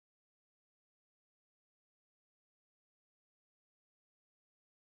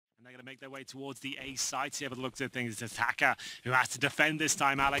they're going to make their way towards the A site here, but the looks of things, it's Attacker who has to defend this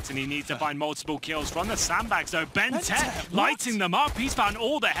time, Alex, and he needs to find multiple kills from the sandbags, though. Bentet lighting them up. He's found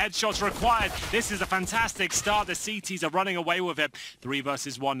all the headshots required. This is a fantastic start. The CTs are running away with it. 3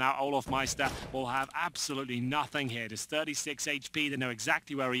 versus 1 now. Olaf Meister will have absolutely nothing here. Just 36 HP. They know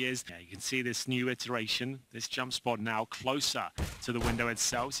exactly where he is. Yeah, you can see this new iteration, this jump spot now closer to the window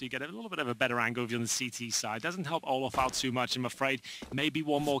itself, so you get a little bit of a better angle if you're on the CT side. Doesn't help Olaf out too much, I'm afraid. Maybe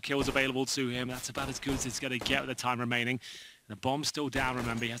one more kill is available to him. That's about as good as it's going to get with the time remaining. The bomb's still down,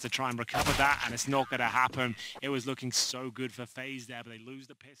 remember. He has to try and recover that, and it's not going to happen. It was looking so good for Faze there, but they lose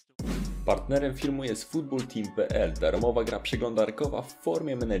the pistol. Partnerem filmu jest FootballTeam.PL, darmowa gra przeglądarkowa w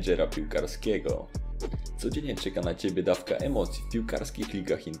formie menedżera piłkarskiego. Codziennie czeka na Ciebie dawka emocji w piłkarskich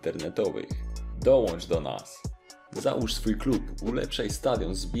ligach internetowych. Dołącz do nas! Załóż swój klub, ulepszaj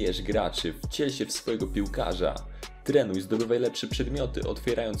stadion, zbierz graczy, wciel się w swojego piłkarza. Trenuj, zdobywaj lepsze przedmioty,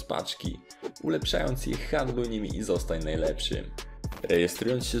 otwierając paczki, ulepszając je, handluj nimi i zostań najlepszym.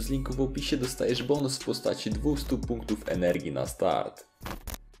 Rejestrując się z linku w opisie dostajesz bonus w postaci 200 punktów energii na start.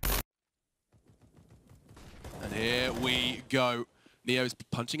 And here we go. Neo's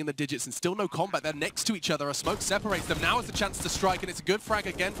punching in the digits and still no combat. They're next to each other. A smoke separates them. Now is the chance to strike, and it's a good frag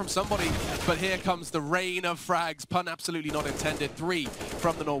again from somebody. But here comes the rain of frags. Pun absolutely not intended. 3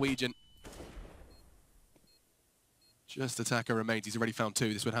 from the Norwegian. Just Attacker remains. He's already found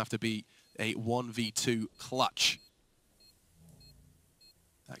 2. This would have to be a 1v2 clutch.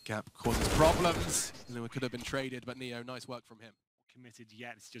 That gap causes problems. You know, it could have been traded, but Neo, nice work from him. Committed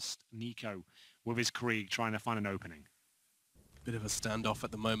yet. It's just Niko with his Krieg trying to find an opening. Bit of a standoff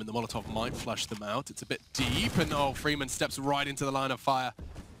at the moment. The Molotov might flush them out. It's a bit deep, and oh, Freeman steps right into the line of fire.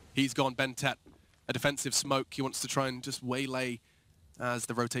 He's gone. Bentet, a defensive smoke. He wants to try and just waylay as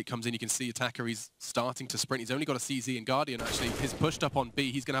the rotate comes in. You can see Attacker, he's starting to sprint. He's only got a CZ and Guardian, actually. He's pushed up on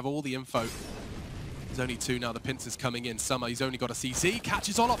B. He's going to have all the info. There's only 2 now. The pincers coming in. Summer, he's only got a CZ.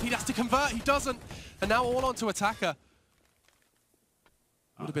 Catches Olaf. He has to convert. He doesn't. And now all onto Attacker.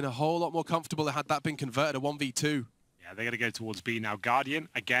 Would have been a whole lot more comfortable had that been converted, a 1v2. Yeah, they're going to go towards B now. Guardian,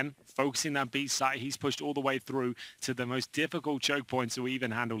 again, focusing that B site. He's pushed all the way through to the most difficult choke points to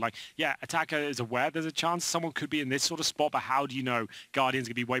even handle. Like, yeah, Attacker is aware there's a chance someone could be in this sort of spot, but how do you know Guardian's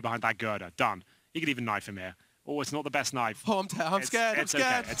going to be way behind that girder? Done. You could even knife him here. Oh, it's not the best knife. Oh, I'm scared. I'm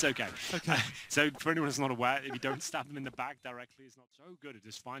scared. It's okay. Okay. So for anyone who's not aware, if you don't stab them in the back directly, it's not so good at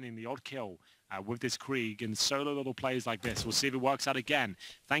just finding the odd kill with this Krieg and solo little plays like this. We'll see if it works out again.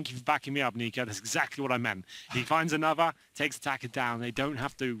 Thank you for backing me up, Niko. That's exactly what I meant. He finds another, takes Attacker down. They don't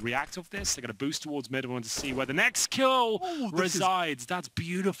have to react off this. They're going to boost towards middle and to see where the next kill resides. That's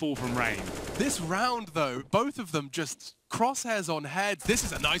beautiful from Rain. This round, though, both of them just crosshairs on heads. This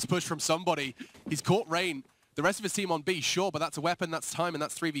is a nice push from somebody. He's caught Rain. The rest of his team on B, sure, but that's a weapon, that's time, and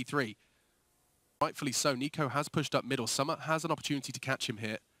that's 3v3. Rightfully so. Niko has pushed up middle. Summer has an opportunity to catch him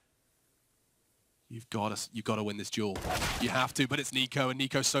here. You've got to win this duel. You have to, but it's Niko, and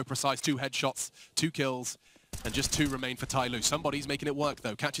Niko's so precise. 2 headshots, 2 kills, and just 2 remain for Tyloo. Somebody's making it work,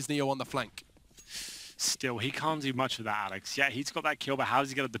 though. Catches Neo on the flank. Still, he can't do much with that, Alex. Yeah, he's got that kill, but how does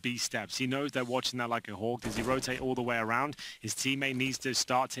he get up the B steps? He knows they're watching that like a hawk. Does he rotate all the way around? His teammate needs to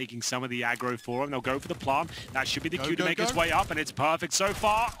start taking some of the aggro for him. They'll go for the plant. That should be the cue to make his way up, and it's perfect so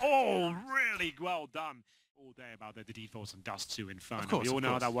far. Oh, really well done. All day about the defaults on Dust 2 Inferno. Course, we all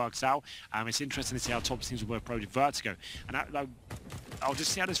know how that works out. It's interesting to see how top teams will approach Vertigo. And I'll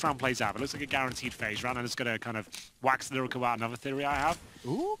just see how this round plays out. It looks like a guaranteed phase round, and it's going to kind of wax lyrical about another theory I have.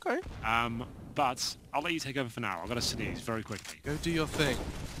 Ooh, okay. But I'll let you take over for now. I've got to sneeze very quickly. Go do your thing.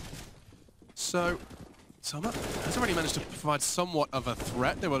 So, Summer has already managed to provide somewhat of a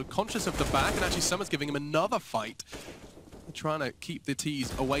threat. They were conscious of the back, and actually Summer's giving him another fight. They're trying to keep the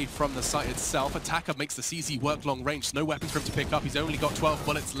T's away from the site itself. Attacker makes the CZ work long range. No weapons for him to pick up. He's only got 12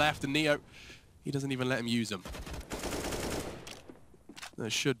 bullets left, and Neo, he doesn't even let him use them. There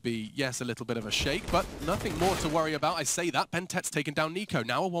should be, yes, a little bit of a shake, but nothing more to worry about. I say that. Bentet's taken down Niko.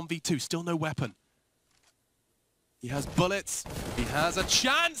 Now a 1v2, still no weapon. He has bullets. He has a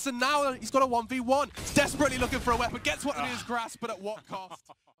chance, and now he's got a 1v1. He's desperately looking for a weapon. Gets one in his grasp, but at what cost?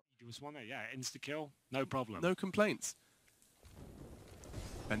 He was one there, yeah. Insta-kill, no problem. No complaints.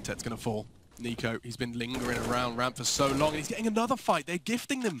 Bentet's going to fall. Niko, he's been lingering around ramp for so long, and he's getting another fight. They're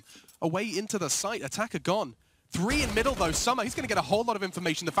gifting them away into the site. Attacker gone. 3 in middle, though. Summer, he's going to get a whole lot of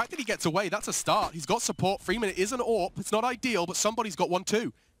information. The fact that he gets away, that's a start. He's got support. Freeman, it is an AWP. It's not ideal, but somebody's got one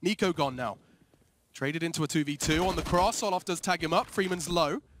too. Niko gone now. Traded into a 2v2 on the cross. Olaf does tag him up. Freeman's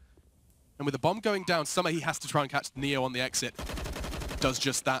low. And with the bomb going down, Summer, he has to try and catch Neo on the exit. Does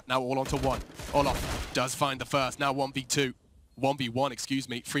just that. Now all onto 1. Olaf does find the first. Now 1v2. 1v1, excuse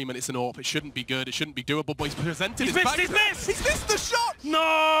me. Freeman, it's an AWP. It shouldn't be good. It shouldn't be doable, but he's presented his back. He's missed! He's missed the shot! No!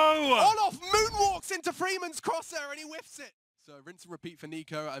 Olof moonwalks into Freeman's crosshair and he whiffs it. So rinse and repeat for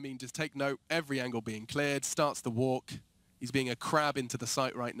Niko. I mean, just take note. Every angle being cleared. Starts the walk. He's being a crab into the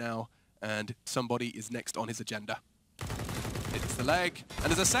site right now. And somebody is next on his agenda. It's the leg. And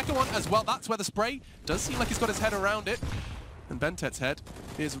there's a second one as well. That's where the spray does seem like he's got his head around it. And Bentet's head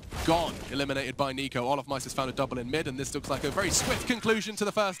is gone, eliminated by Niko. Olofmeister has found a double in mid, and this looks like a very swift conclusion to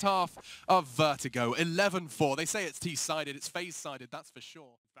the first half of Vertigo. 11-4. They say it's T-sided, it's phase-sided, that's for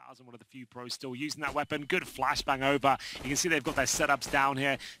sure. Faze, one of the few pros still using that weapon. Good flashbang over. You can see they've got their setups down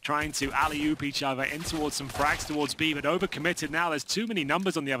here, trying to alley-oop each other in towards some frags towards B, but overcommitted now. There's too many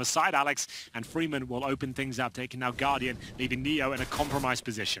numbers on the other side, Alex, and Freeman will open things up, taking now Guardian, leaving Neo in a compromised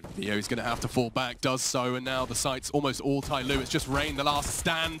position. Neo's going to have to fall back, does so, and now the site's almost all Tyloo. It's just Rain, the last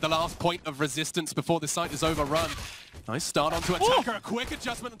stand, the last point of resistance before the site is overrun. Nice start onto Attacker, a quick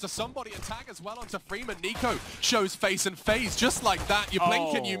adjustment onto somebody, Attack as well onto Freeman. Niko shows face and phase just like that. You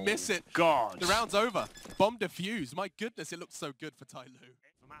blink and you miss it. God. The round's over. Bomb defused. My goodness, it looks so good for Tyloo.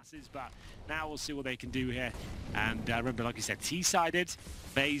 Masses, but now we'll see what they can do here. And remember, like you said, T-sided.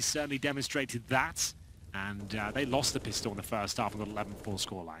 FaZe certainly demonstrated that. And they lost the pistol in the first half and got 11-4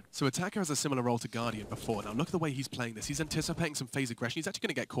 scoreline. So Attacker has a similar role to Guardian before. Now look at the way he's playing this. He's anticipating some phase aggression. He's actually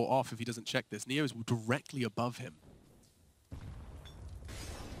going to get caught off if he doesn't check this. Neo is directly above him.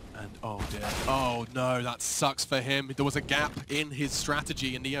 And oh dear. Oh no, that sucks for him. There was a gap in his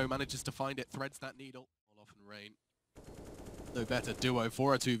strategy and Neo manages to find it, threads that needle. Olof and Rain. No better duo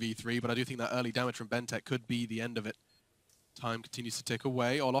for a 2v3, but I do think that early damage from Bentet could be the end of it. Time continues to tick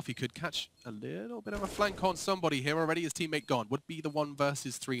away. Olof, he could catch a little bit of a flank on somebody here already. His teammate gone. Would be the 1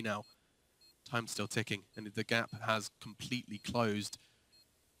 versus 3 now. Time's still ticking, and the gap has completely closed.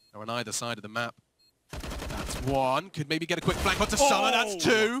 Now on either side of the map. That's 1. Could maybe get a quick flank onto Summer. That's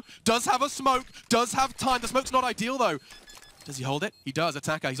 2. Does have a smoke. Does have time. The smoke's not ideal, though. Does he hold it? He does.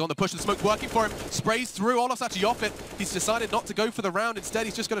 Attacker. He's on the push. The smoke's working for him. Sprays through. Olof's actually off it. He's decided not to go for the round. Instead,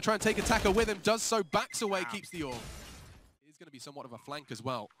 he's just going to try and take Attacker with him. Does so. Backs away. Keeps the orb. He's going to be somewhat of a flank as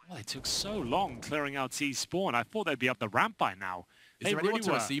well. Well, it took so long clearing out T-spawn. I thought they'd be up the ramp by now. Is there anyone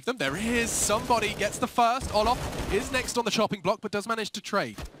to receive them? There is. Somebody gets the first. Olof is next on the chopping block, but does manage to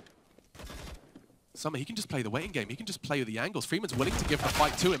trade. Summer, he can just play the waiting game. He can just play with the angles. Freeman's willing to give the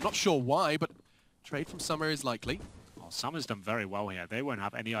fight to him. Not sure why, but trade from Summer is likely. Oh, Summer's done very well here. They won't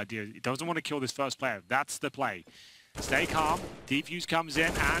have any idea. He doesn't want to kill this first player. That's the play. Stay calm. Defuse comes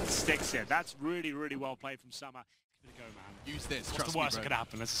in and sticks it. That's really, really well played from Summer. Give it a go, man. Use this. What's the worst that could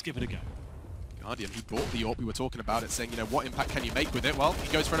happen? Let's just give it a go. Guardian, he bought the AWP. We were talking about it, saying, you know, what impact can you make with it? Well,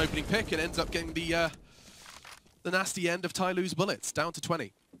 he goes for an opening pick and ends up getting the nasty end of Tyloo's bullets, down to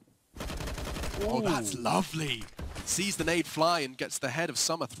 20. Oh, that's lovely. Sees the nade fly and gets the head of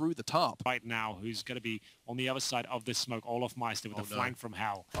Summer through the top. Right now, who's going to be on the other side of this smoke? Olofmeister with the flank from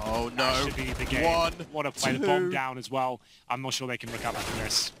hell. Oh, no. That should be the game. 1, Want to play 2. the bomb down as well. I'm not sure they can recover from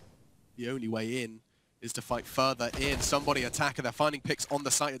this. The only way in is to fight further in. Somebody Attacker. They're finding picks on the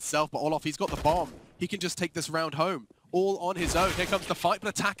site itself, but Olof, he's got the bomb. He can just take this round home. All on his own. Here comes the fight, but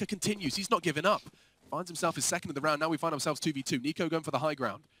Attacker continues. He's not giving up. Finds himself his second of the round. Now we find ourselves 2v2. Niko going for the high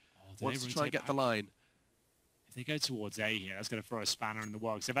ground. Wants to try and get the line. If they go towards A here, that's going to throw a spanner in the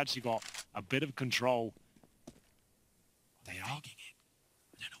works. They've actually got a bit of control. They are.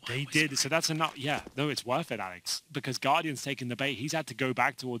 They did, so that's enough. Yeah, no, it's worth it, Alex, because Guardian's taking the bait. He's had to go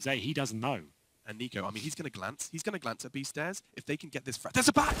back towards A. He doesn't know. And Niko, I mean, he's going to glance. He's going to glance at B stairs. If they can get this frag. There's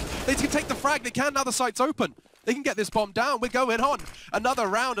a back! They can take the frag. They can. Now the site's open. They can get this bomb down. We're going on. Another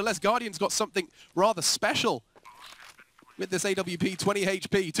round, unless Guardian's got something rather special. With this AWP, 20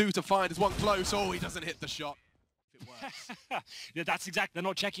 HP, 2 to find. There's 1 close. Oh, he doesn't hit the shot. If it works. Yeah, that's exactly. They're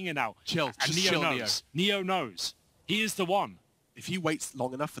not checking it now. Chill. And Just Neo chill, knows. Neo knows. He is the one. If he waits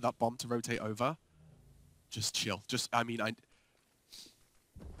long enough for that bomb to rotate over, just chill. Just, I mean,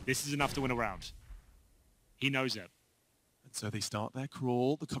 This is enough to win a round. He knows it. And so they start their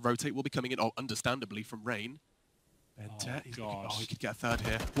crawl. The rotate will be coming in, understandably, from Rain. Bentet, he could get a third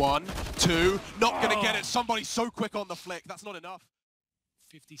here. 1, 2, not going to get it. Somebody so quick on the flick. That's not enough.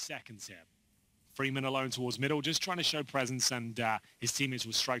 50 seconds here. Freeman alone towards middle, just trying to show presence, and his teammates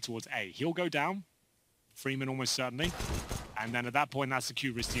will strike towards A. He'll go down. Freeman almost certainly. And then at that point, that's the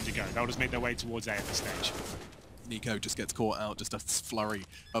cue for his team to go. They'll just make their way towards A at this stage. Niko just gets caught out, just a flurry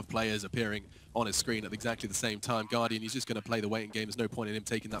of players appearing on his screen at exactly the same time. Guardian, he's just going to play the waiting game. There's no point in him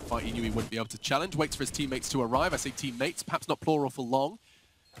taking that fight. He knew he wouldn't be able to challenge. Waits for his teammates to arrive. I say teammates, perhaps not plural for long.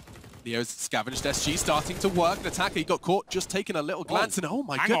 Neo's scavenged SG starting to work. An attacker, he got caught, just taking a little glance, and oh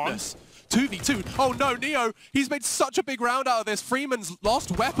my goodness. 2v2. Oh no, Neo, he's made such a big round out of this. Freeman's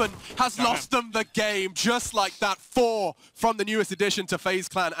lost weapon has lost them the game, just like that. 4 from the newest addition to FaZe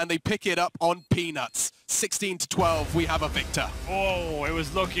Clan, and they pick it up on peanuts. 16-12, we have a victor. Oh, it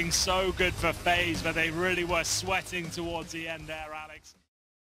was looking so good for FaZe, but they really were sweating towards the end there, Alex.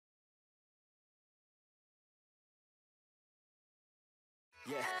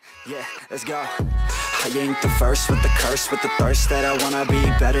 Yeah, let's go. I ain't the first with the curse, with the thirst that I wanna be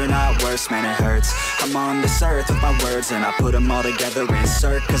better, not worse, man, it hurts. I'm on this earth with my words and I put them all together,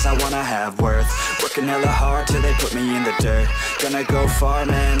 insert, cause I wanna have worth. Working hella hard till they put me in the dirt. Gonna go far,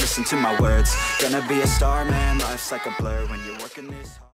 man, listen to my words. Gonna be a star, man, life's like a blur when you're working this hard.